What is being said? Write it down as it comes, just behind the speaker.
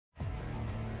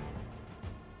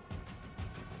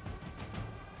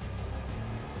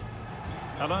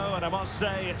Hello, and I must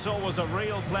say it's always a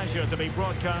real pleasure to be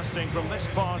broadcasting from this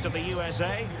part of the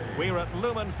USA. We're at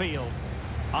Lumen Field.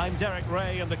 I'm Derek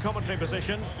Ray in the commentary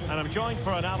position, and I'm joined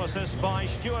for analysis by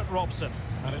Stuart Robson.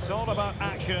 And it's all about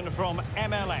action from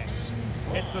MLS.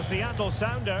 It's the Seattle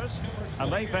Sounders,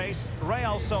 and they face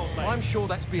Real Salt Lake. I'm sure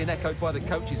that's being echoed by the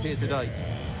coaches here today.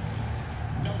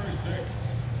 Number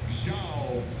 6,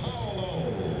 João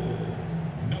Paulo.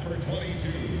 Number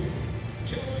 22,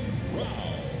 Kellen Rao.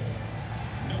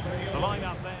 Number 11. The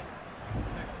line-up then.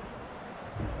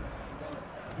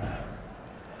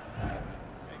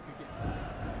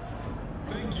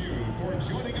 Thank you for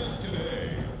joining us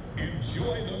today.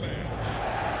 Enjoy the match.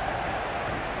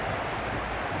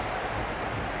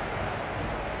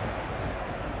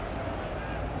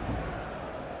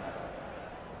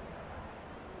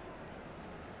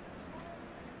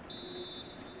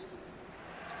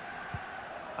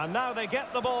 And now they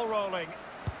get the ball rolling.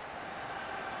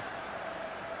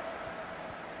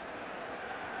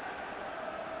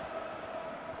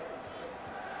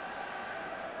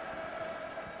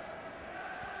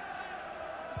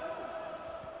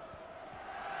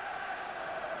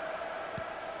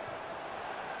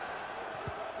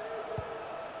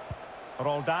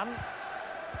 Roldan.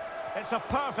 It's a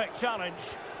perfect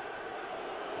challenge.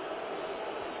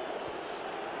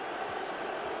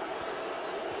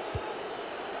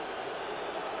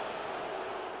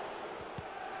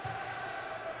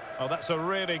 Oh, that's a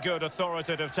really good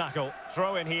authoritative tackle.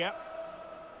 Throw in here.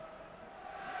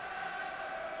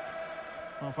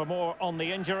 Well, for more on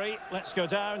the injury, let's go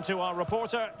down to our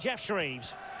reporter, Jeff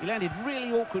Shreves. He landed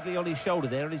really awkwardly on his shoulder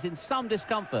there and is in some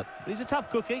discomfort. But he's a tough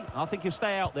cookie. I think he'll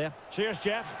stay out there. Cheers,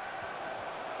 Jeff.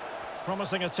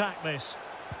 Promising attack, this.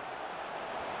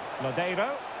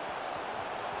 Lodeiro.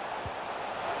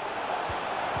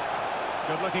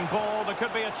 Good-looking ball. There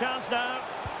could be a chance now.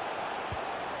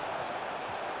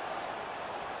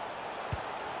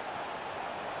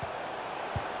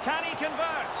 Can he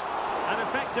convert? And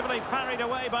effectively parried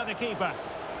away by the keeper.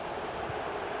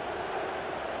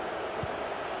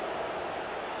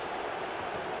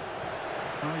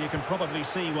 Well, you can probably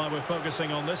see why we're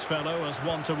focusing on this fellow as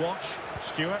one to watch.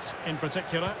 Stuart, in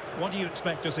particular, what do you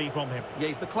expect to see from him? Yeah,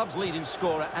 he's the club's leading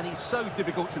scorer, and he's so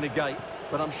difficult to negate.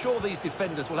 But I'm sure these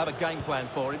defenders will have a game plan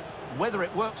for him. Whether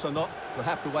it works or not, we'll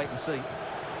have to wait and see.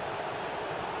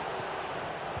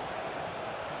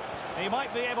 He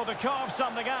might be able to carve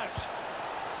something out.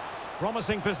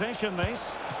 Promising position,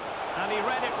 this. And he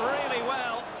read it really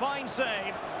well. Fine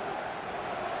save.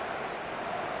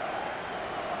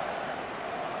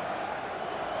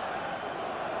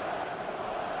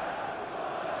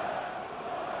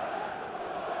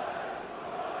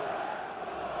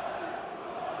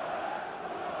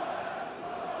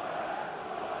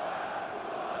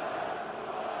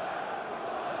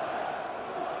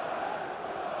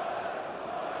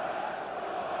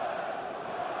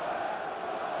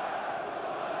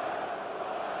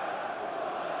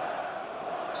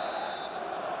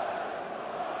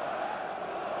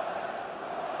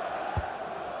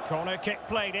 Corner kick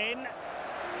played in.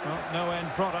 Well, no end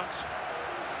product.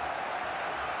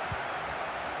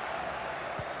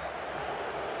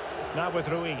 Now with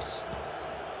Ruiz.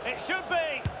 It should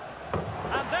be.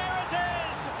 And there it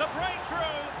is. The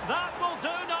breakthrough. That will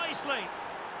do nicely.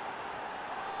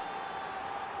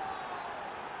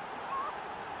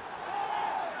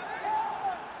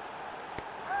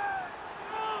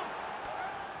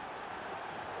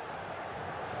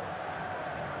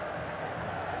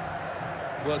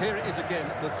 Well, here it is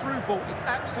again. The through ball is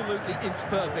absolutely inch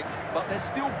perfect, but there's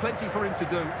still plenty for him to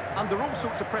do. Under all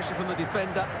sorts of pressure from the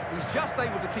defender, he's just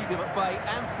able to keep him at bay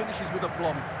and finishes with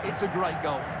aplomb. It's a great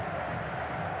goal.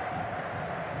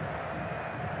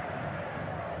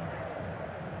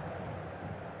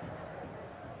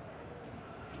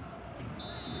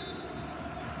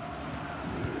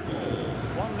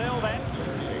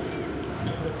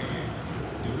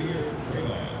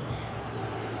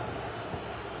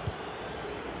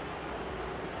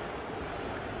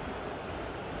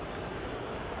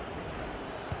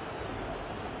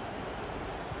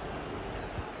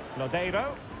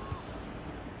 Lodeiro.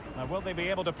 Now, will they be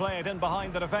able to play it in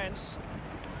behind the defence?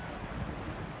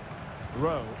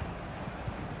 Rowe.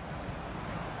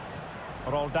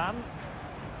 Roldan.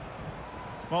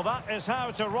 Well, that is how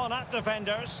to run at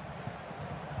defenders.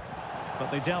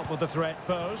 But they dealt with the threat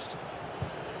posed.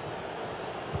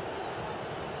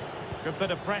 Good bit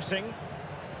of pressing.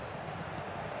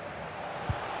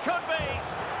 Could be.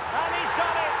 And he's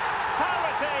done it.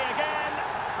 Parity again.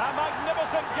 A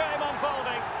magnificent game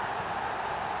unfolding.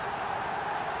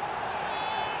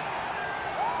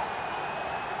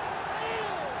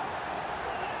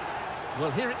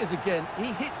 Well, here it is again.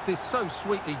 He hits this so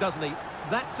sweetly, doesn't he?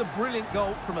 That's a brilliant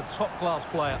goal from a top-class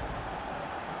player.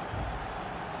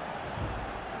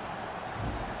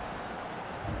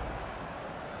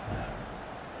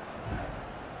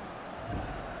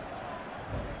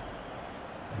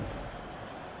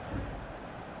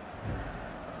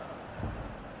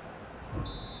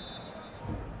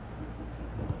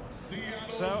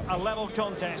 So, a level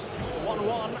contest,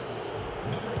 1-1.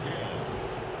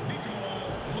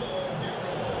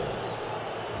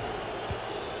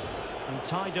 And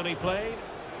tidily played.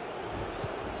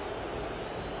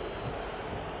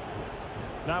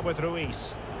 Now with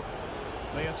Ruiz.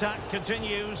 The attack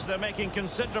continues, they're making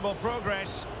considerable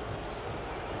progress.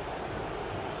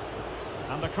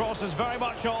 And the cross is very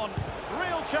much on.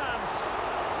 Real chance.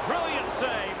 Brilliant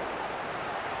save.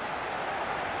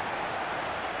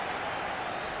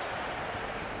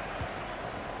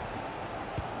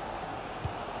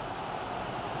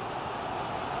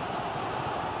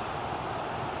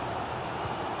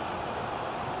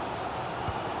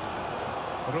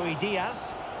 Rui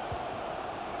Diaz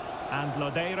and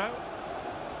Lodeiro.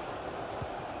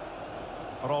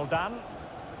 Roldan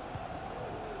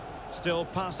still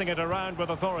passing it around with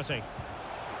authority.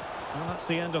 Well, that's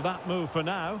the end of that move for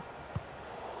now.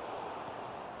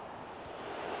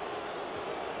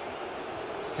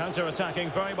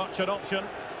 Counter-attacking, very much an option.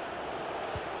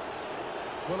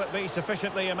 Will it be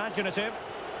sufficiently imaginative?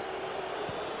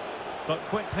 But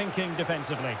quick thinking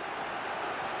defensively.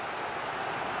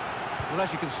 Well,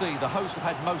 as you can see, the hosts have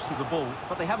had most of the ball,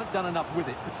 but they haven't done enough with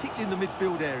it, particularly in the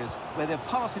midfield areas, where their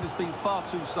passing has been far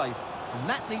too safe. And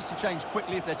that needs to change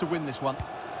quickly if they're to win this one.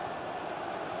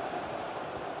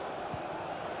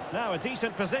 Now a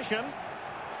decent position.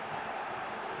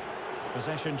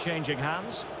 Possession changing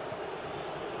hands.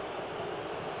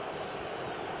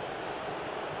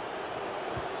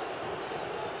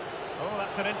 Oh,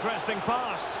 that's an interesting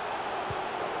pass.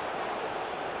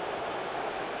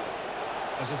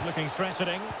 This is looking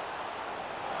threatening.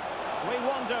 We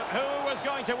wonder who was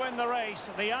going to win the race.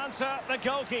 The answer, the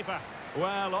goalkeeper.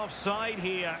 Well, offside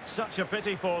here. Such a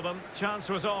pity for them. Chance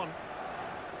was on.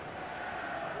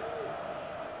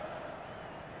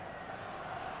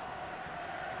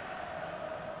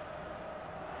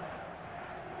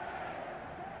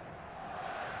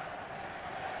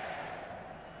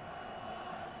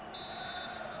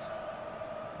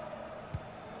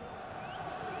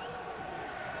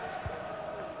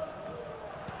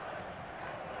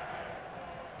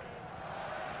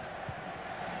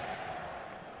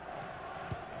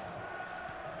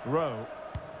 Rowe.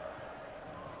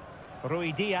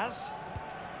 Rui Diaz.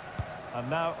 And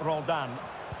now Roldan.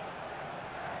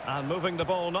 And moving the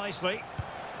ball nicely.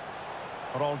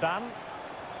 Roldan.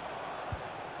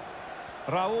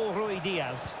 Raul Rui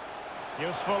Diaz.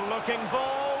 Useful looking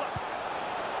ball.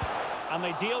 And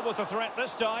they deal with the threat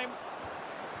this time.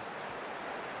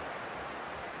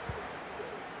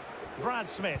 Brad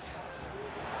Smith.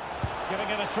 Giving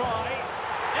it a try.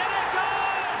 In it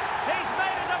goes! He's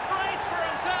made it a brace for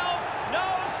himself. No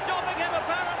stopping him,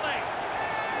 apparently.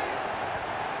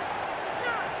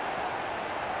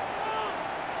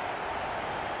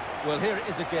 Well, here it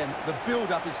is again. The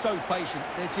build-up is so patient.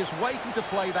 They're just waiting to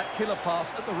play that killer pass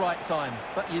at the right time.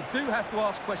 But you do have to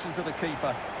ask questions of the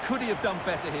keeper. Could he have done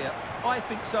better here? I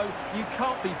think so. You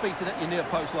can't be beaten at your near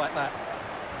post like that.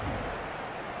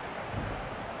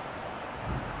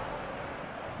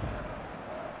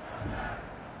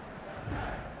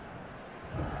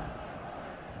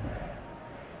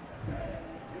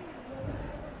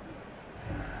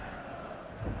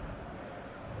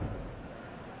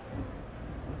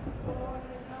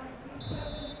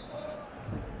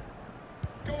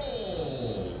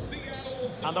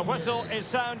 And the whistle is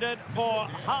sounded for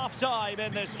half-time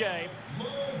in this game.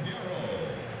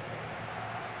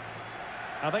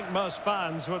 I think most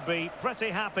fans would be pretty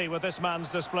happy with this man's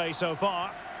display so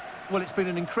far. Well, it's been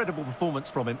an incredible performance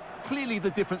from him. Clearly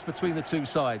the difference between the two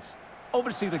sides.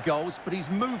 Obviously the goals, but his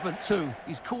movement too.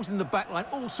 He's causing the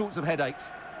backline all sorts of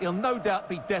headaches. He'll no doubt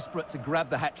be desperate to grab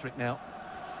the hat-trick now.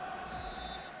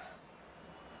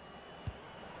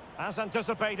 As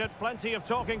anticipated, plenty of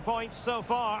talking points so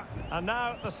far. And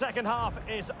now the second half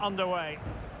is underway.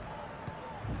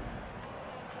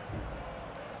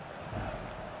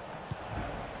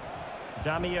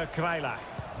 Damir Krejla.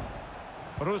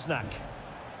 Rusnak.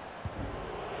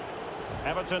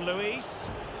 Everton Luis.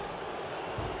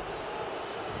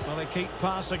 Well, they keep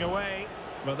passing away,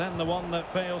 but then the one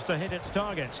that fails to hit its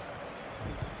target.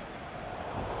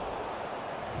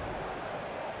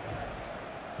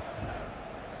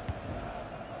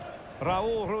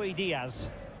 Raul Rui Diaz.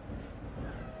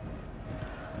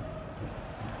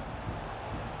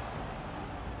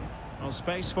 Well,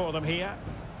 space for them here.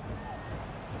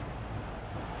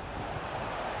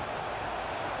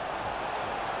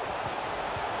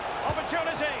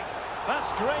 Opportunity.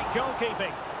 That's great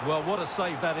goalkeeping. Well, what a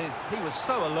save that is. He was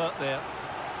so alert there.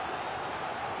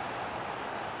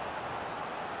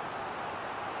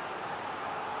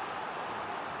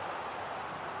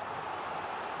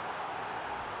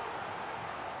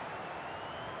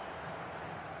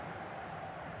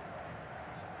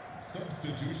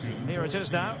 Substitution. Here it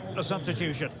is now, the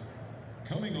substitution.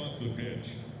 Coming off the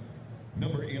pitch,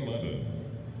 number 11,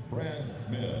 Brad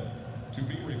Smith, to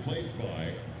be replaced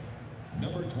by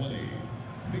number 20,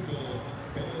 Nicholas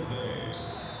Benazet.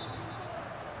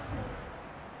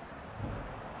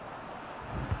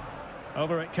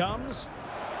 Over it comes.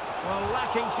 Well,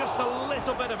 lacking just a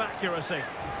little bit of accuracy.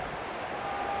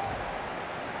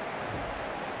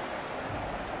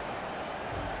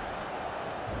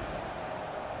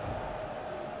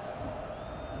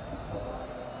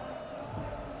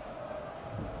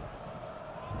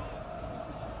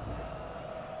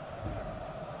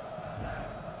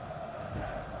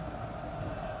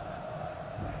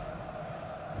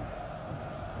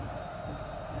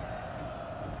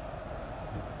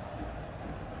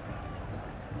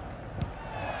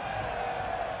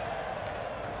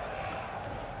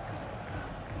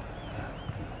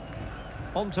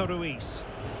 On to Ruiz.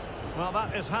 Well,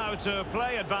 that is how to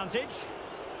play advantage.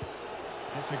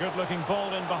 It's a good-looking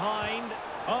ball in behind.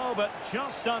 Oh, but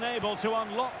just unable to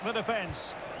unlock the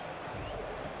defence.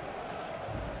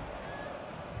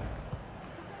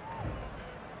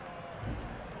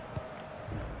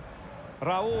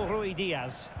 Raúl Ruiz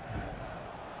Diaz.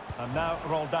 And now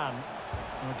Roldan.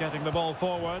 We're getting the ball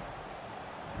forward.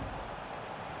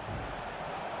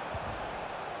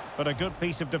 But a good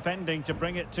piece of defending to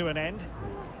bring it to an end.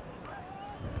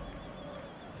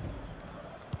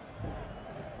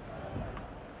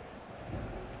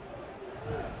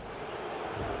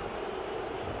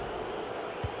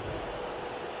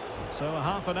 So a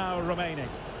half an hour remaining.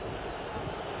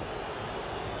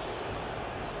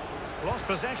 Lost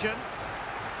possession.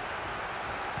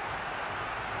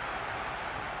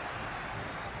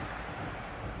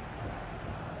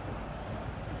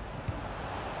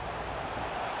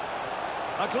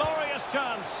 A glorious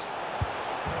chance.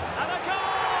 And a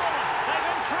goal! They've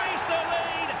increased their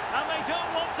lead, and they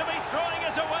don't want to be throwing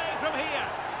it away from here.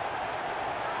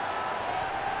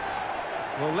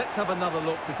 Well, let's have another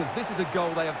look, because this is a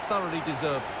goal they have thoroughly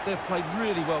deserved. They've played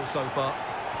really well so far.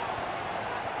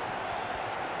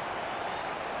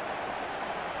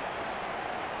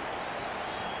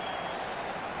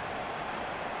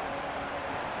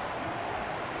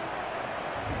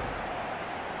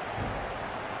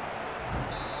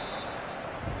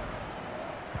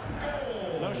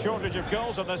 No shortage of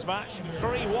goals in this match.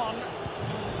 3-1.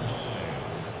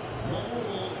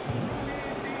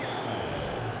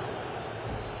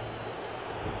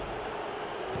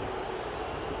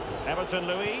 Everton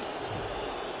Luis.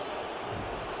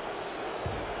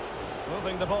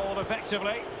 Moving the ball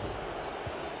effectively.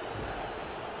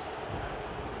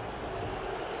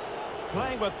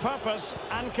 Playing with purpose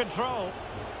and control.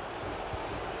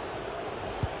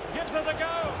 Gives it a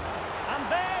go.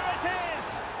 And there it is.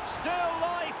 Still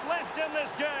life left in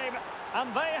this game.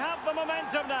 And they have the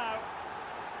momentum now.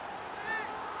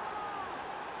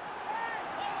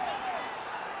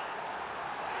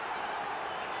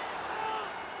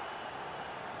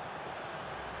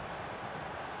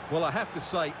 Well, I have to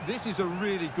say, this is a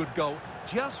really good goal.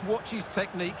 Just watch his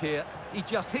technique here. He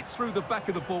just hits through the back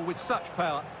of the ball with such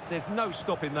power. There's no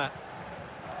stopping that.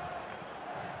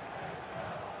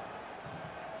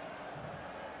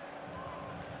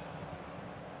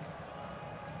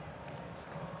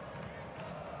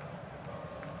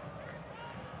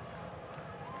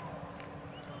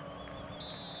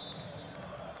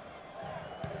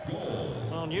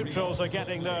 Well, neutrals are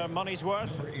getting their money's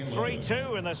worth.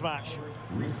 3-2 in this match.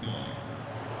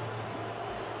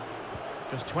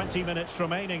 Just 20 minutes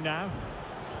remaining now.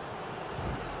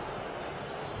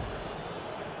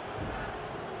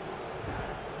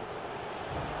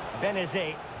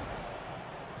 Benazet.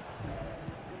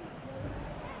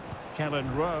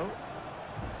 Kellen Rowe.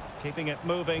 Keeping it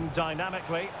moving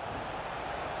dynamically.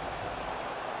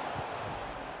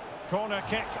 Corner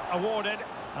kick awarded.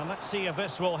 And let's see if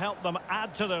this will help them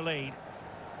add to their lead.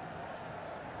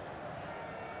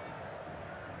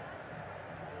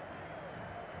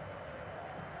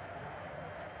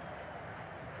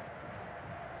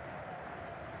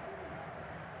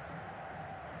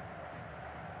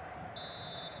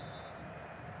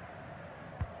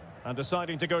 And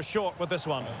deciding to go short with this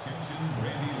one. Attention,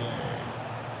 Randy Lay.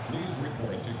 Please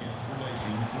report to guest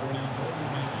relations for an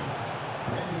important message.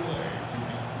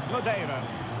 Madeira.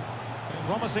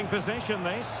 Promising position,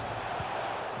 this.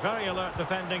 Very alert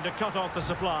defending to cut off the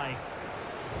supply.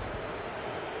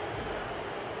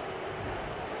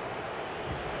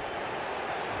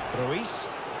 Ruiz.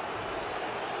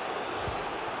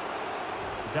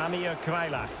 Damir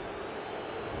Krejla.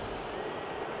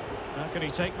 How can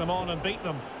he take them on and beat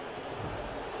them?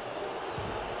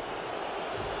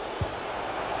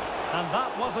 And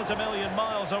that wasn't a million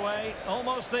miles away.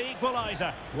 Almost the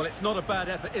equaliser. Well, it's not a bad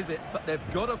effort, is it? But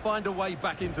they've got to find a way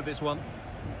back into this one.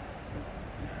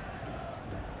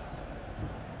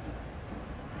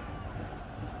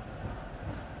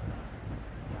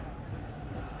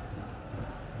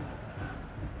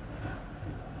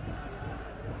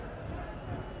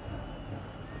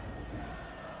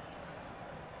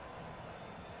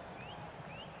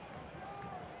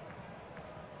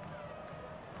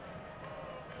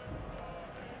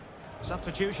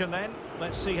 Substitution then.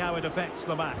 Let's see how it affects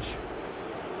the match.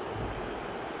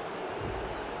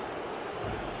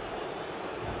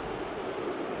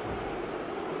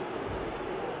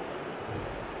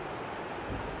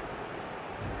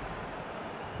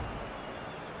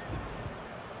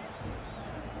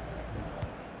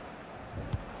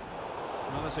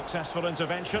 Another successful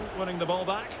intervention, winning the ball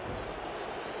back.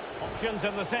 Options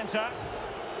in the centre.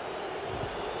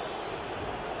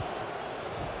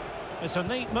 It's a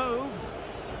neat move.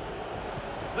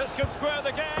 This could square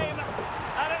the game,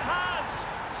 and it has!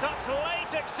 Such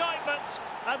late excitement,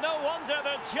 and no wonder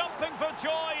they're jumping for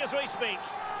joy as we speak.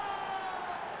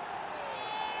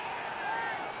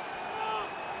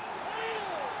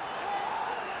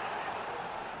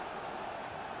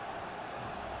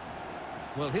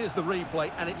 Well, here's the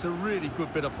replay, and it's a really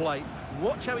good bit of play.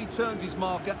 Watch how he turns his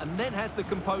marker and then has the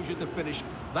composure to finish.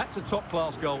 That's a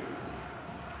top-class goal.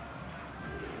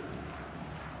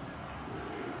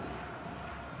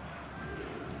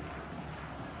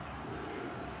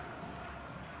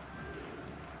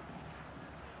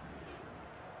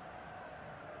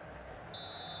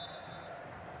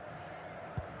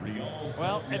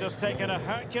 Well, it has taken a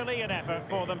Herculean effort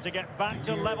for them to get back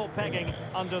to level pegging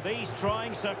under these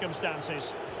trying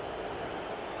circumstances.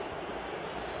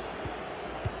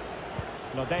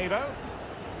 Lodeiro.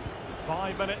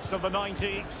 5 minutes of the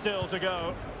 90 still to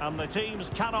go, and the teams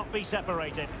cannot be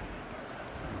separated.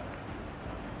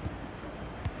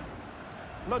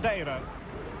 Lodeiro.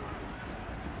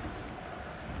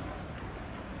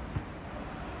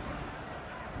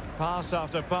 Pass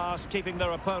after pass, keeping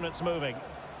their opponents moving.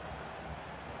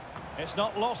 It's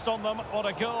not lost on them what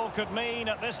a goal could mean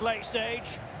at this late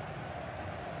stage.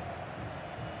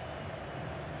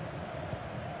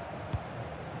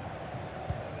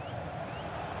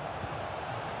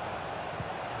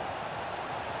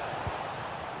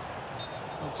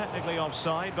 Well, technically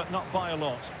offside, but not by a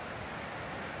lot.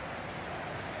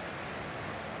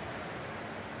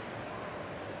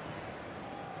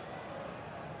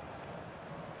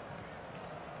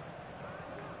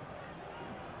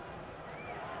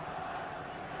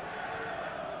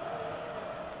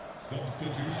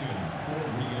 Substitution for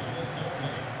Real Salt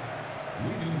Lake.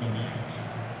 Leading the match,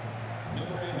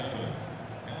 number 11,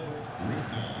 Albert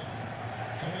Risna.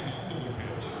 Coming onto the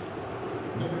pitch,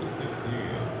 number 16,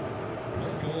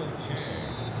 Michael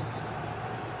Chang.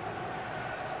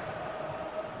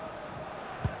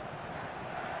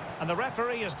 And the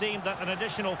referee has deemed that an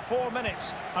additional 4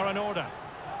 minutes are in order.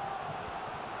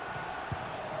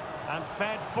 And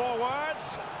fed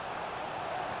forwards.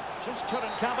 Just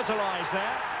couldn't capitalise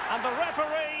there. And the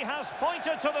referee has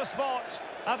pointed to the spot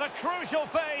at a crucial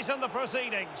phase in the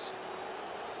proceedings.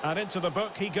 And into the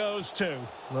book he goes too.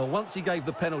 Well, once he gave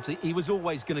the penalty, he was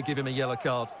always going to give him a yellow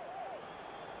card.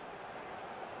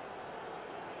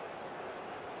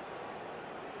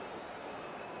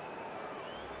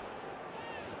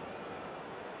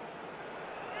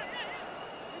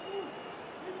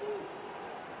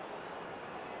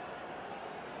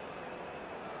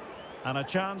 And a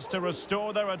chance to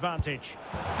restore their advantage.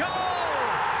 Goal!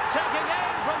 Taking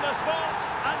aim from the spot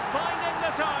and finding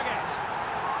the target.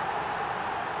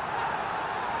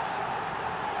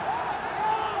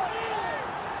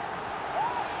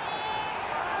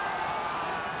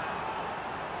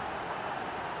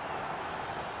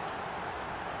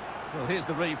 Well, here's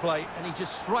the replay, and he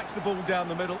just strikes the ball down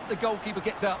the middle. The goalkeeper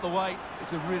gets out the way.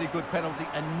 It's a really good penalty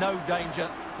and no danger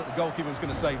that the goalkeeper was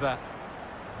going to save that.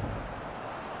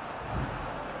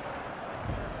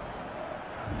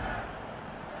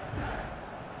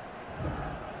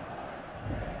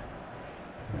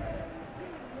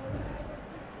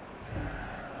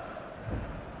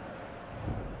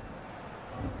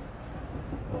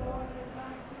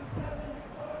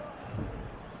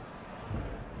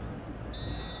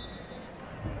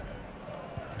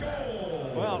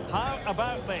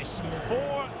 about this.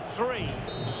 4-3.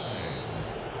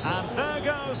 And there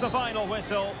goes the final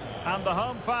whistle. And the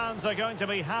home fans are going to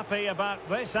be happy about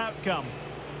this outcome.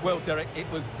 Well, Derek, it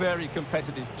was very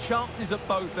competitive. Chances at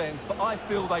both ends, but I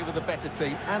feel they were the better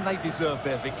team and they deserved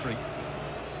their victory.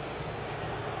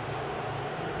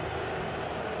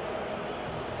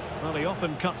 Well, he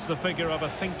often cuts the figure of a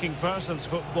thinking person's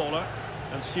footballer.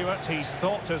 And Stuart, he's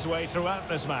thought his way throughout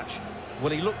this match.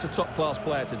 Well, he looked a top-class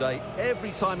player today.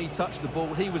 Every time he touched the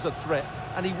ball, he was a threat.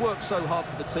 And he worked so hard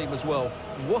for the team as well.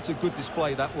 What a good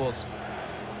display that was.